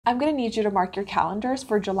I'm going to need you to mark your calendars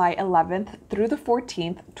for July 11th through the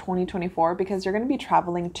 14th, 2024, because you're going to be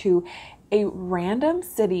traveling to a random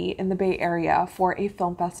city in the Bay Area for a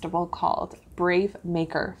film festival called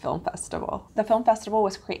BraveMaker Film Festival. The film festival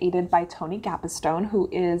was created by Tony Gapistone, who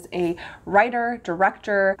is a writer,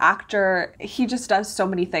 director, actor. He just does so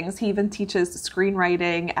many things. He even teaches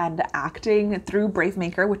screenwriting and acting through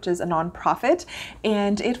BraveMaker, which is a nonprofit.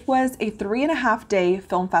 And it was a 3.5-day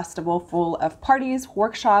film festival full of parties,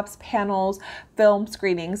 workshops, panels, film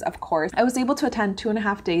screenings, of course. I was able to attend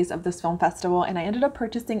 2.5 days of this film festival, and I ended up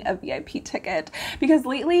purchasing a VIP ticket because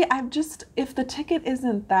lately if the ticket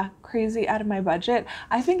isn't that crazy out of my budget,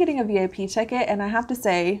 I've been getting a VIP ticket, and I have to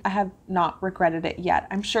say I have not regretted it yet.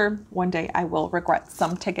 I'm sure one day I will regret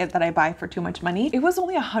some ticket that I buy for too much money. It was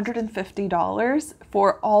only $150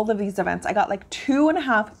 for all of these events. I got like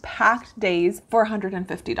 2.5 packed days for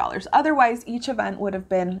 $150. Otherwise, each event would have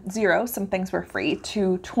been $0. Some things were free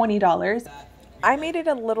to $20. I made it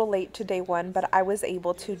a little late to day one, but I was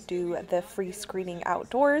able to do the free screening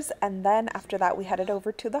outdoors. And then after that, we headed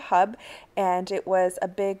over to the hub, and it was a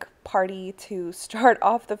big party to start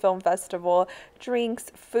off the film festival.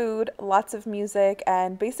 Drinks, food, lots of music,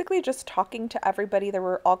 and basically just talking to everybody. There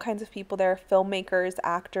were all kinds of people there, filmmakers,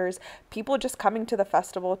 actors, people just coming to the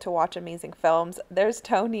festival to watch amazing films. There's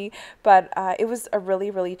Tony, but it was a really,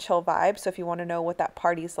 really chill vibe. So if you want to know what that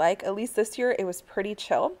party's like, at least this year, it was pretty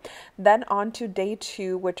chill. Then on to day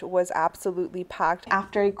 2, which was absolutely packed.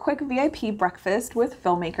 After a quick VIP breakfast with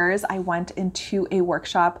filmmakers, I went into a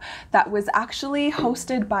workshop that was actually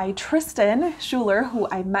hosted by Tristan Schuler, who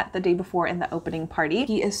I met the day before in the opening party.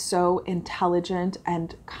 He is so intelligent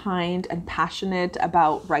and kind and passionate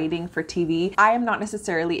about writing for TV. I am not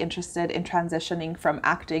necessarily interested in transitioning from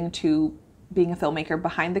acting to being a filmmaker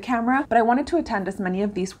behind the camera, but I wanted to attend as many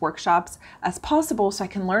of these workshops as possible so I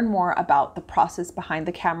can learn more about the process behind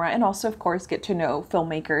the camera, and also, of course, get to know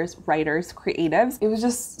filmmakers, writers, creatives. It was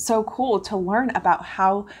just so cool to learn about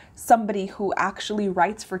how somebody who actually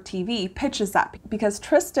writes for TV pitches that, because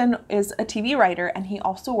Tristan is a TV writer and he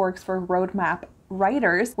also works for Roadmap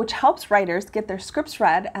Writers, which helps writers get their scripts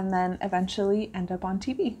read and then eventually end up on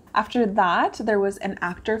TV. After that, there was an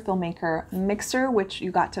actor filmmaker mixer, which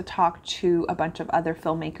you got to talk to a bunch of other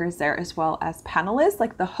filmmakers there, as well as panelists.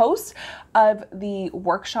 Like the hosts of the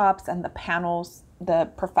workshops and the panels, the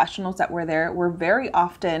professionals that were there, were very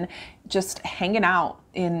often just hanging out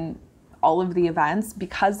in all of the events.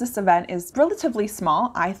 Because this event is relatively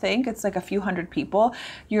small, I think it's like a few hundred people,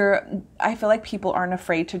 I feel like people aren't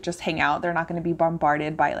afraid to just hang out. They're not going to be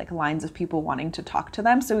bombarded by like lines of people wanting to talk to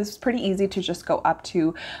them. So it's pretty easy to just go up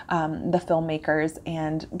to the filmmakers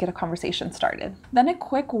and get a conversation started. Then a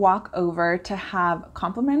quick walk over to have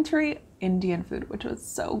complimentary Indian food, which was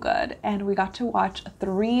so good. And we got to watch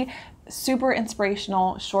 3 super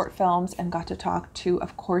inspirational short films and got to talk to,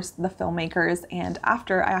 of course, the filmmakers. And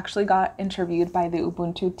after, I actually got interviewed by the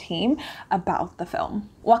Ubuntu team about the film.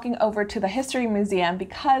 Walking over to the History Museum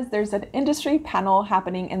because there's an industry panel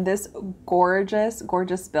happening in this gorgeous,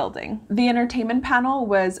 gorgeous building. The entertainment panel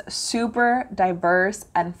was super diverse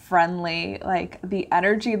and friendly. Like, the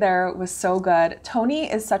energy there was so good.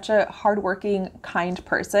 Tony is such a hardworking, kind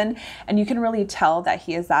person, and you can really tell that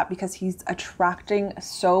he is that because he's attracting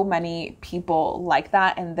so many people like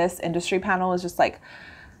that. And this industry panel is just like,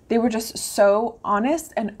 they were just so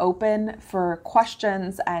honest and open for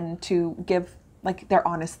questions and to give like their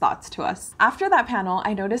honest thoughts to us. After that panel,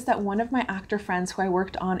 I noticed that one of my actor friends who I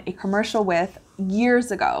worked on a commercial with years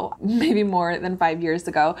ago, maybe more than 5 years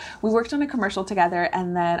ago, we worked on a commercial together,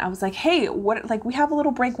 and then I was like, hey, we have a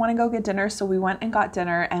little break, want to go get dinner? So we went and got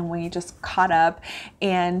dinner, and we just caught up,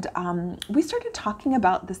 and we started talking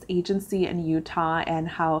about this agency in Utah and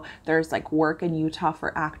how there's like work in Utah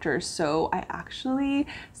for actors. So I actually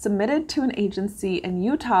submitted to an agency in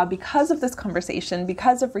Utah because of this conversation,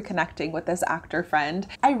 because of reconnecting with this actor friend.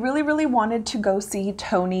 I really, really wanted to go see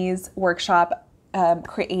Tony's workshop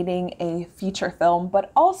creating a feature film,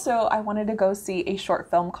 but also I wanted to go see a short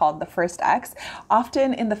film called The First X.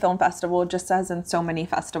 Often in the film festival, just as in so many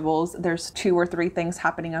festivals, there's 2 or 3 things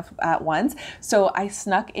happening at once. So I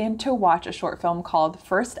snuck in to watch a short film called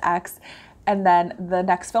First X. And then the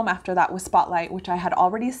next film after that was Spotlight, which I had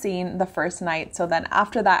already seen the first night. So then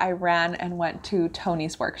after that, I ran and went to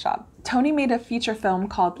Tony's workshop. Tony made a feature film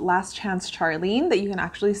called Last Chance Charlene that you can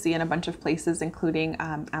actually see in a bunch of places, including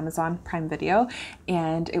Amazon Prime Video.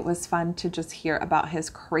 And it was fun to just hear about his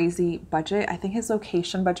crazy budget. I think his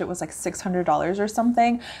location budget was like $600 or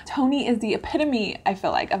something. Tony is the epitome, I feel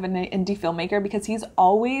like, of an indie filmmaker because he's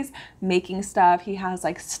always making stuff. He has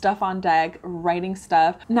like stuff on deck, writing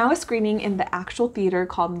stuff. Now a screening in the actual theater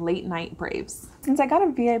called Late Night Braves. Since I got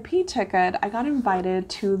a VIP ticket, I got invited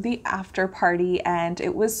to the after party, and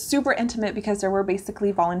it was super intimate because there were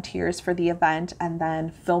basically volunteers for the event and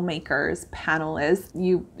then filmmakers, panelists.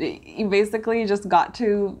 You basically just got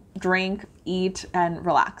to drink, eat, and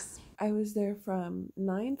relax. I was there from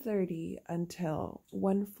 9:30 until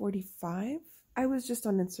 1:45. I was just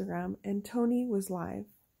on Instagram and Tony was live.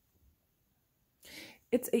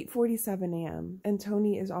 It's 8:47 a.m. and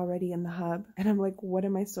Tony is already in the hub, and I'm like, what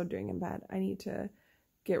am I still doing in bed? I need to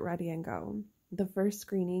get ready and go. The first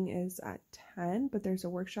screening is at 10, but there's a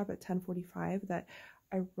workshop at 10:45 that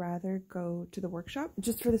I'd rather go to the workshop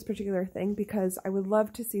just for this particular thing because I would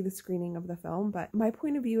love to see the screening of the film, but my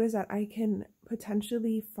point of view is that I can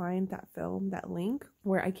potentially find that film, that link,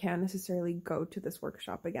 where I can't necessarily go to this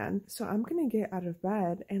workshop again. So I'm gonna get out of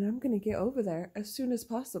bed and I'm gonna get over there as soon as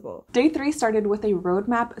possible. Day 3 started with a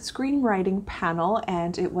roadmap screenwriting panel,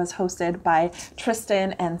 and it was hosted by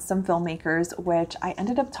Tristan and some filmmakers, which I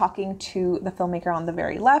ended up talking to the filmmaker on the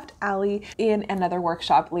very left, Ali, in another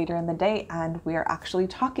workshop later in the day, and we are actually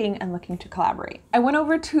talking and looking to collaborate. I went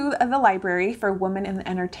over to the library for Women in the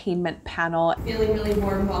Entertainment panel. Feeling really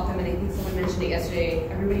warm, welcome, and I think someone mentioned it yesterday.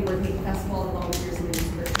 Everybody working at the festival, the volunteers have been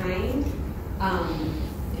super kind,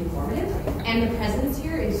 informative, and the presence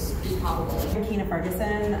here is palpable. Kina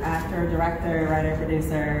Ferguson, actor, director, writer,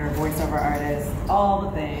 producer, voiceover artist, all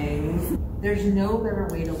the things. There's no better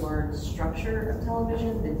way to learn structure of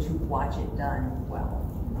television than to watch it done well.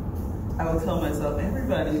 I would tell myself,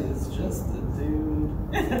 everybody is just a dude.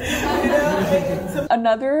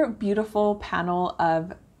 Another beautiful panel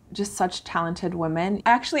of just such talented women. I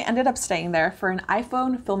actually ended up staying there for an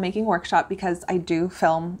iPhone filmmaking workshop because I do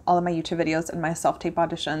film all of my YouTube videos and my self-tape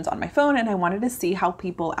auditions on my phone, and I wanted to see how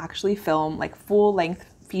people actually film like full-length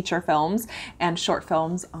feature films and short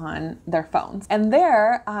films on their phones. And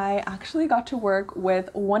there I actually got to work with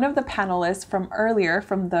one of the panelists from earlier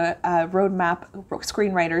from the roadmap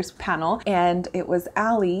screenwriters panel, and it was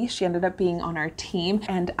Ali. She ended up being on our team,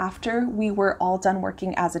 and after we were all done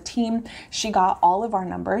working as a team, she got all of our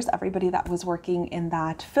numbers, everybody that was working in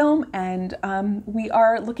that film, and we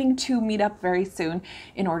are looking to meet up very soon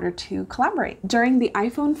in order to collaborate. During the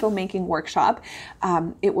iPhone filmmaking workshop,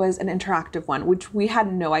 it was an interactive one, which we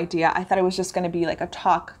had no idea. I thought it was just going to be like a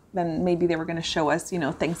talk, then maybe they were going to show us, you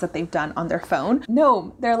know, things that they've done on their phone.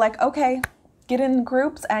 No, they're like, okay, get in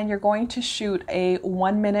groups and you're going to shoot a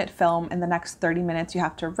 1-minute film. In the next 30 minutes, you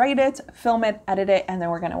have to write it, film it, edit it, and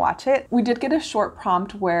then we're going to watch it. We did get a short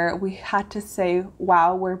prompt where we had to say,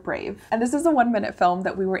 wow, we're brave. And this is a 1-minute film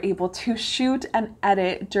that we were able to shoot and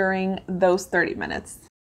edit during those 30 minutes.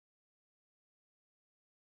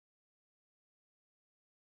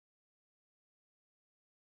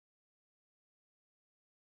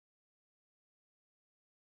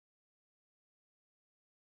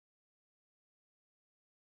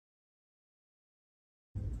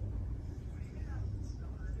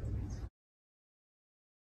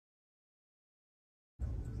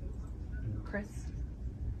 Chris.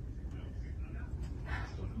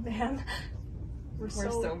 Man, we're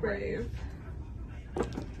so brave.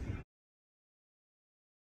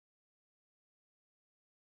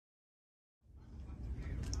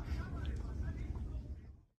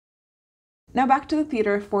 Now back to the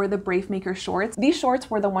theater for the BraveMaker shorts. These shorts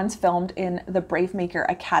were the ones filmed in the BraveMaker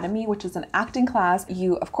Academy, which is an acting class.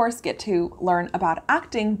 You, of course, get to learn about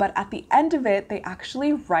acting, but at the end of it, they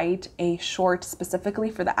actually write a short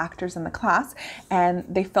specifically for the actors in the class, and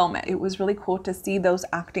they film it. It was really cool to see those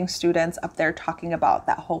acting students up there talking about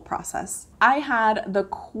that whole process. I had the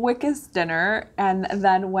quickest dinner and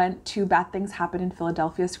then went to Bad Things Happen in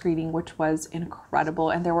Philadelphia screening, which was incredible.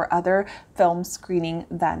 And there were other films screening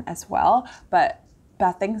then as well. But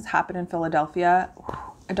Bad Things Happen in Philadelphia,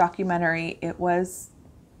 a documentary, it was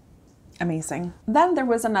amazing. Then there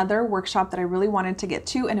was another workshop that I really wanted to get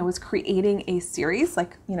to, and it was creating a series,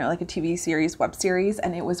 like, you know, like a TV series, web series.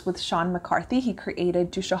 And it was with Sean McCarthy. He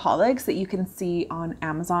created Douchaholics that you can see on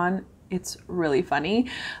Amazon. It's really funny.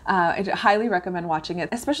 I highly recommend watching it,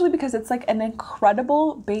 especially because it's like an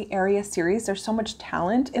incredible Bay Area series. There's so much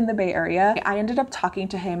talent in the Bay Area. I ended up talking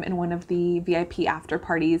to him in one of the VIP after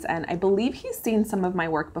parties, and I believe he's seen some of my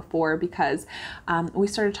work before because we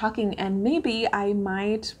started talking, and maybe I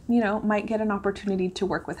might get an opportunity to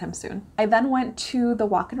work with him soon. I then went to the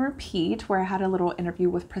Walk and Repeat where I had a little interview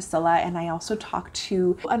with Priscilla, and I also talked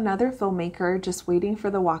to another filmmaker just waiting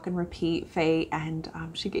for the Walk and Repeat, Faye, and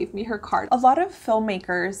she gave me her card. A lot of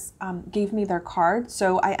filmmakers gave me their cards,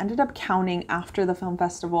 so I ended up counting after the film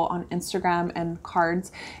festival on Instagram and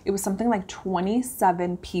cards. It was something like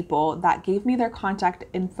 27 people that gave me their contact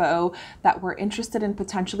info that were interested in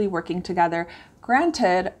potentially working together.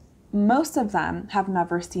 Granted, most of them have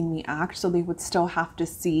never seen me act, so they would still have to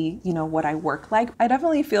see, you know, what I work like. I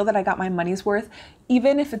definitely feel that I got my money's worth,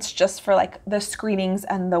 even if it's just for like the screenings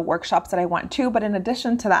and the workshops that I went to. But in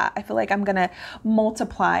addition to that, I feel like I'm gonna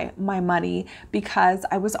multiply my money because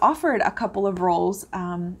I was offered a couple of roles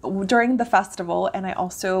during the festival, and I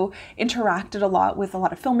also interacted a lot with a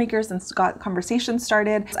lot of filmmakers and got conversations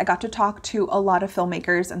started. I got to talk to a lot of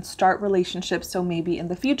filmmakers and start relationships, so maybe in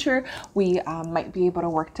the future we might be able to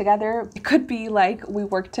work together. It could be like we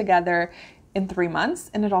work together in 3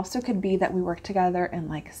 months, and it also could be that we work together in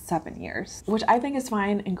like 7 years, which I think is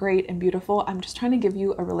fine and great and beautiful. I'm just trying to give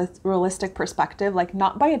you a realistic perspective. Like,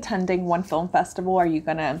 not by attending one film festival are you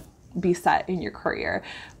gonna be set in your career,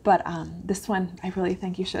 but this one I really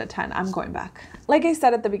think you should attend. I'm going back. Like I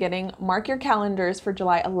said at the beginning, mark your calendars for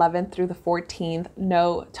July 11th through the 14th.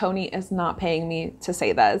 No, Tony is not paying me to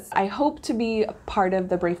say this. I hope to be part of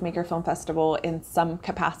the BraveMaker Film Festival in some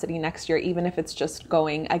capacity next year, even if it's just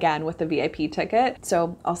going again with the VIP ticket.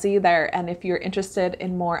 So I'll see you there. And if you're interested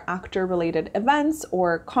in more actor related events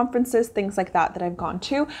or conferences, things like that I've gone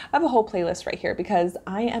to, I have a whole playlist right here because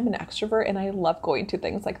I am an extrovert and I love going to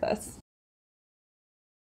things like this.